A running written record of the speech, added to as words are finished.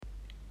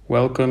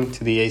Welcome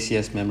to the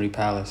ACS Memory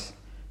Palace.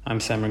 I'm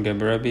Samar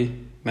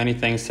Gabrabi. Many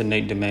thanks to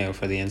Nate DeMeo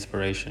for the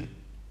inspiration.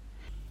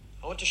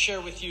 I want to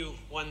share with you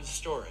one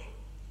story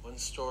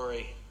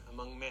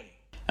among many.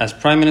 As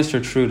Prime Minister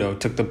Trudeau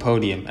took the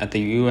podium at the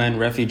UN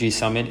Refugee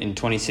Summit in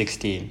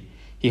 2016,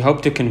 he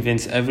hoped to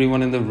convince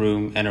everyone in the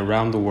room and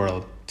around the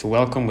world to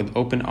welcome with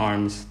open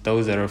arms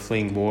those that are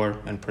fleeing war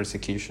and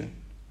persecution.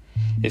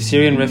 If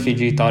Syrian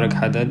refugee Tariq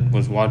Haddad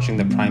was watching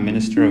the Prime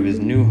Minister of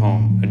his new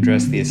home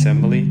address the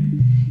Assembly,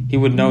 he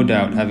would no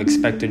doubt have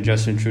expected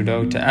Justin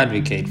Trudeau to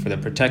advocate for the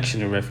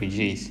protection of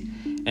refugees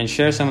and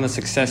share some of the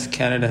success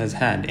Canada has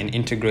had in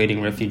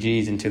integrating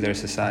refugees into their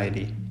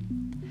society.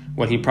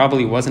 What he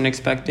probably wasn't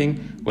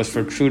expecting was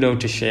for Trudeau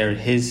to share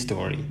his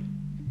story.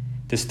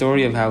 The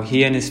story of how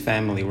he and his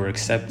family were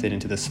accepted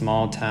into the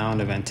small town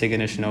of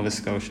Antigonish, Nova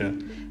Scotia,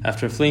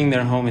 after fleeing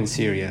their home in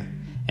Syria,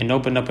 and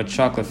opened up a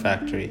chocolate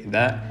factory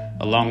that,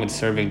 along with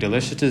serving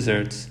delicious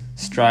desserts,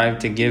 strived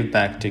to give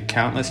back to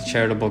countless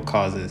charitable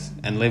causes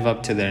and live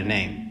up to their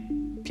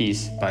name,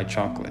 Peace by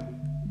Chocolate.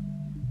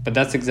 But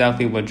that's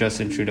exactly what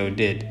Justin Trudeau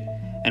did,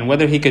 and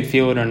whether he could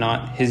feel it or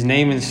not, his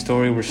name and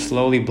story were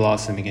slowly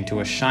blossoming into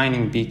a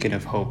shining beacon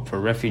of hope for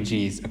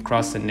refugees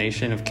across the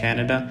nation of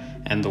Canada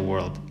and the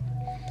world.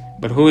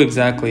 But who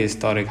exactly is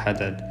Tariq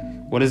Haddad?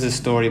 What is the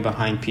story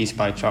behind Peace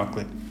by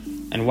Chocolate?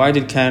 And why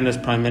did Canada's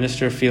Prime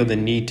Minister feel the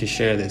need to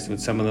share this with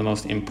some of the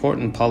most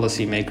important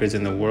policymakers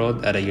in the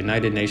world at a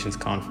United Nations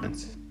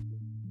conference?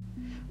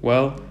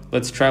 Well,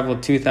 let's travel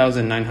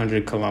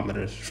 2,900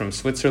 kilometers from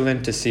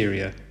Switzerland to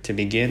Syria to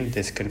begin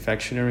this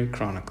confectionery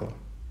chronicle.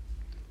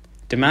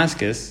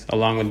 Damascus,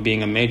 along with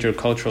being a major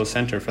cultural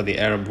center for the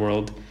Arab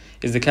world,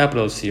 is the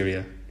capital of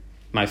Syria.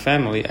 My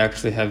family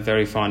actually have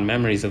very fond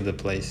memories of the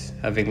place,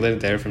 having lived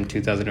there from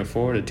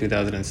 2004 to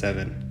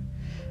 2007.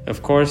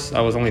 Of course,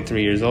 I was only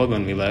 3 years old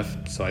when we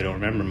left, so I don't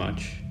remember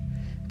much.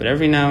 But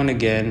every now and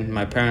again,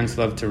 my parents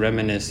love to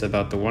reminisce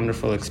about the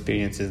wonderful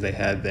experiences they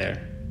had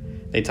there.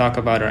 They talk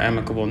about our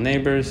amicable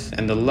neighbors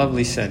and the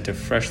lovely scent of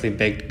freshly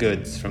baked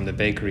goods from the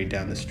bakery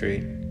down the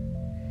street.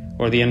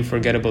 Or the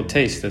unforgettable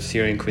taste of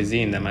Syrian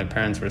cuisine that my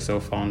parents were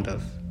so fond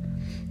of.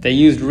 They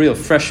used real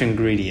fresh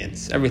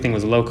ingredients. Everything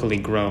was locally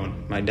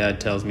grown, my dad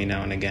tells me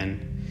now and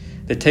again.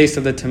 The taste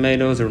of the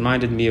tomatoes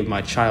reminded me of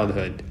my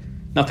childhood.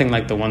 Nothing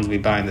like the ones we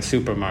buy in the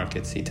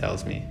supermarkets, he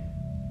tells me.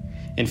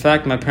 In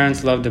fact, my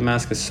parents loved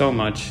Damascus so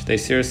much, they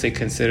seriously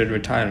considered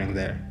retiring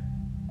there.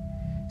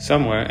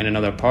 Somewhere in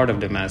another part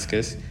of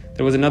Damascus,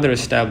 there was another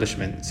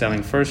establishment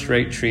selling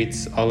first-rate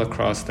treats all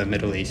across the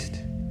Middle East.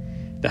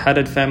 The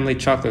Haddad family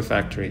chocolate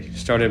factory,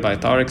 started by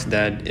Tariq's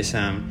dad,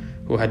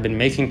 Issam, who had been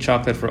making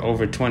chocolate for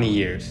over 20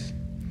 years,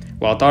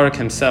 while Tariq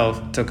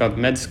himself took up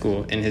med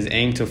school in his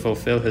aim to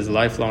fulfill his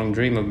lifelong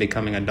dream of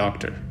becoming a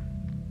doctor.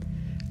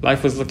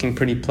 Life was looking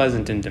pretty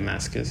pleasant in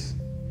Damascus.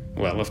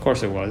 Well, of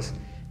course it was.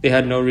 They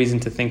had no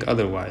reason to think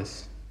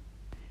otherwise.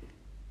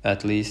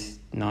 At least,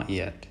 not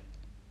yet.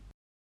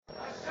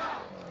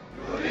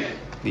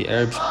 The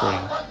Arab Spring,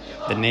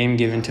 the name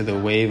given to the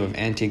wave of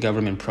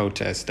anti-government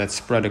protests that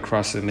spread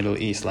across the Middle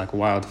East like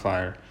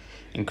wildfire,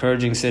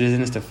 encouraging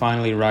citizens to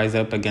finally rise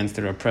up against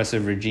their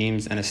oppressive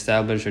regimes and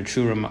establish a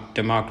true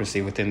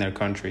democracy within their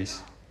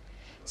countries.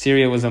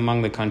 Syria was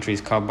among the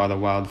countries caught by the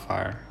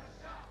wildfire.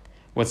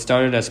 What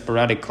started as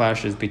sporadic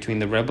clashes between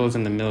the rebels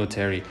and the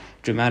military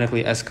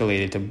dramatically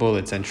escalated to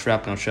bullets and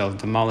shrapnel shells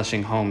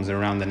demolishing homes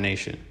around the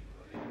nation.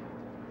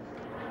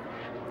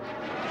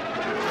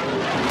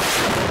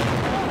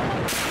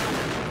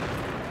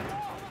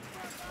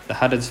 The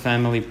Haddad's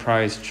family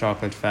prized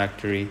chocolate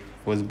factory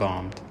was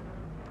bombed,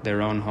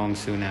 their own home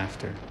soon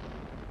after,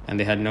 and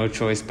they had no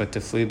choice but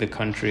to flee the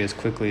country as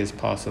quickly as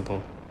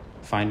possible,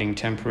 finding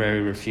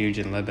temporary refuge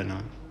in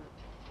Lebanon.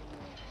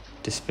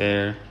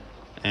 Despair,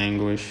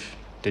 anguish,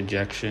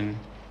 dejection,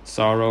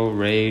 sorrow,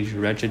 rage,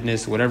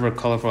 wretchedness, whatever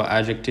colorful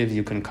adjective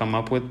you can come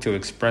up with to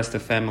express the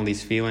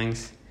family's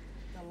feelings,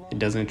 it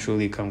doesn't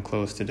truly come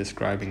close to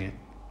describing it.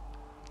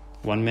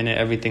 1 minute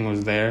everything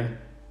was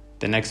there,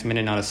 the next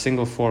minute not a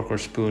single fork or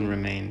spoon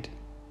remained.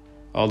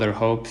 All their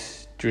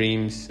hopes,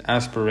 dreams,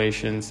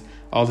 aspirations,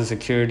 all the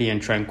security and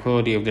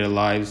tranquility of their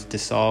lives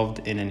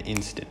dissolved in an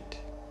instant.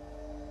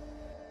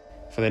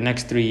 For the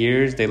next 3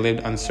 years, they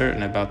lived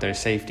uncertain about their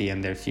safety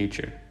and their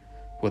future,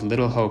 with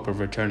little hope of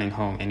returning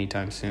home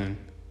anytime soon.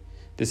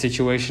 The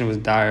situation was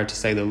dire to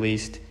say the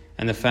least,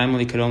 and the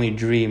family could only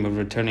dream of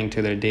returning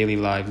to their daily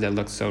lives that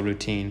looked so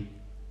routine.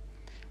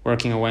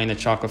 Working away in the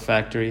chocolate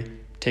factory,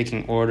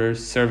 taking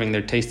orders, serving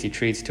their tasty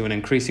treats to an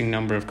increasing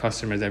number of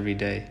customers every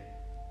day.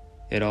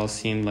 It all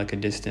seemed like a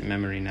distant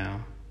memory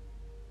now.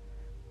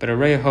 But a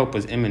ray of hope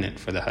was imminent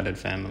for the Haddad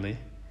family,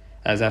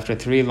 as after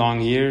 3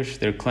 long years,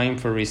 their claim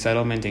for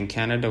resettlement in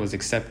Canada was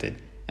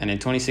accepted, and in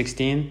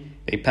 2016,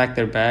 they packed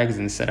their bags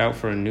and set out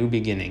for a new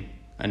beginning,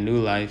 a new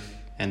life,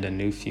 and a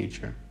new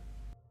future.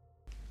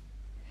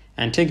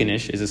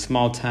 Antigonish is a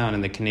small town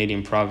in the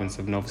Canadian province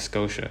of Nova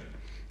Scotia,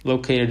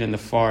 located in the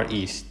far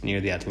east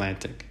near the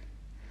Atlantic.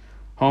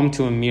 Home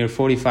to a mere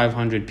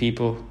 4,500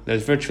 people,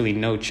 there's virtually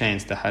no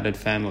chance the Haddad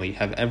family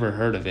have ever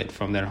heard of it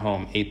from their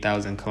home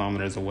 8,000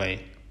 kilometers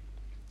away.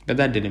 But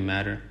that didn't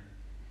matter,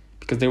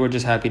 because they were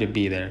just happy to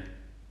be there,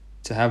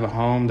 to have a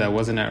home that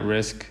wasn't at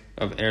risk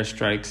of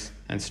airstrikes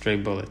and stray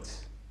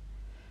bullets.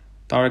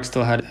 Tariq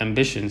still had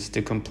ambitions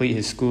to complete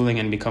his schooling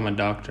and become a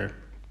doctor.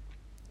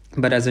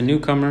 But as a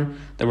newcomer,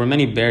 there were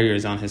many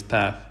barriers on his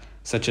path,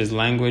 such as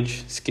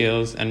language,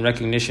 skills, and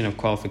recognition of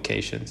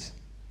qualifications.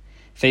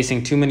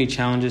 Facing too many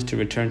challenges to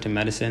return to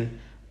medicine,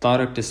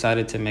 Tariq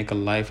decided to make a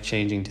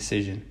life-changing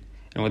decision,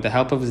 and with the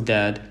help of his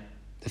dad,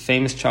 the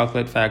famous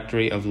chocolate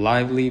factory of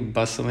lively,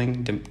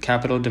 bustling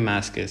capital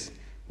Damascus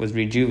was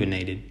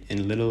rejuvenated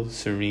in little,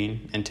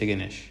 serene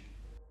Antigonish.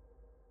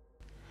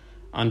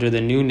 Under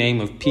the new name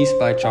of Peace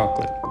by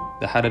Chocolate,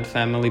 the Haddad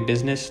family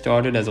business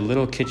started as a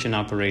little kitchen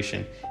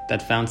operation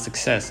that found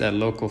success at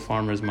local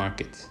farmers'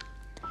 markets.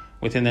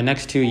 Within the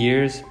next 2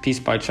 years, Peace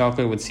by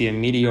Chocolate would see a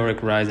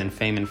meteoric rise in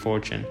fame and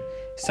fortune,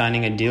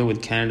 signing a deal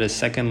with Canada's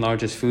second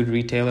largest food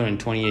retailer in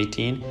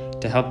 2018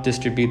 to help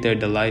distribute their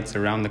delights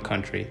around the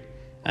country,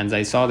 and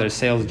they saw their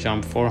sales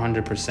jump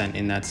 400%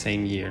 in that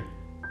same year.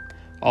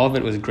 All of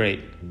it was great,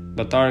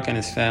 but Tariq and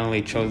his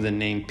family chose the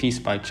name Peace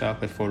by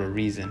Chocolate for a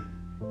reason,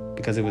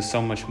 because it was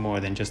so much more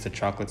than just a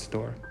chocolate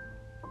store.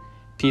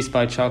 Peace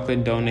by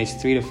Chocolate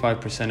donates 3 to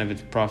 5% of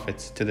its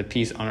profits to the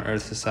Peace on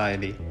Earth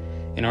Society,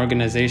 an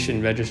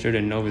organization registered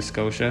in Nova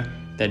Scotia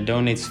that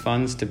donates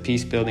funds to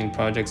peace-building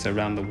projects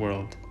around the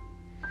world.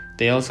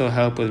 They also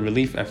help with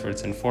relief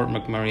efforts in Fort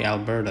McMurray,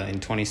 Alberta in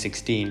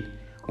 2016,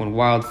 when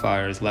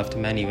wildfires left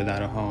many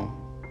without a home,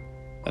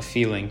 a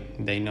feeling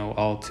they know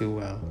all too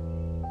well.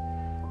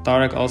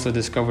 Tariq also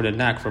discovered a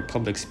knack for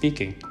public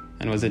speaking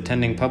and was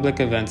attending public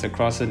events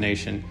across the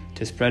nation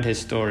to spread his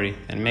story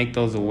and make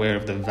those aware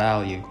of the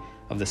value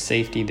of the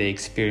safety they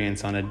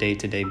experience on a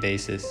day-to-day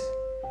basis.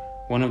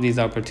 One of these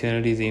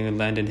opportunities even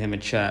landed him a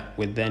chat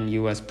with then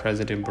US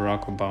President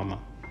Barack Obama.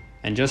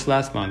 And just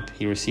last month,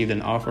 he received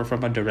an offer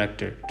from a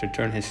director to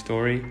turn his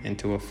story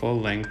into a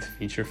full-length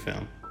feature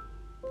film.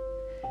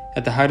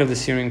 At the height of the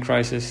Syrian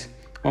crisis,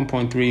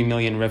 1.3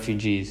 million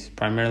refugees,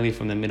 primarily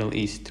from the Middle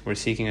East, were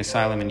seeking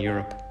asylum in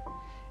Europe.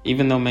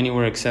 Even though many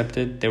were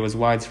accepted, there was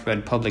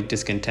widespread public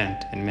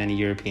discontent in many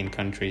European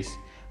countries,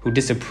 who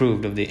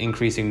disapproved of the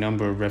increasing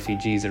number of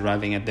refugees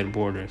arriving at their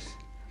borders.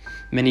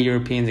 Many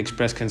Europeans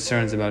expressed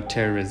concerns about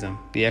terrorism,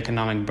 the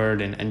economic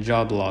burden, and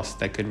job loss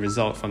that could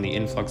result from the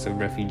influx of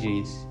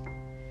refugees.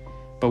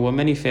 But what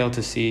many fail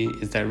to see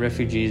is that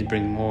refugees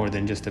bring more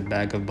than just a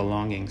bag of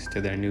belongings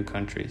to their new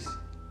countries.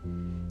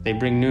 They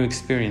bring new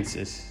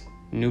experiences,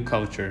 new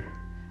culture,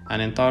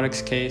 and in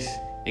Tariq's case,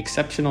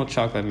 exceptional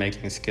chocolate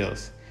making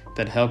skills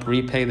that help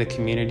repay the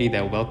community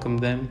that welcomed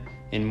them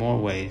in more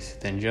ways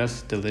than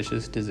just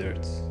delicious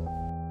desserts.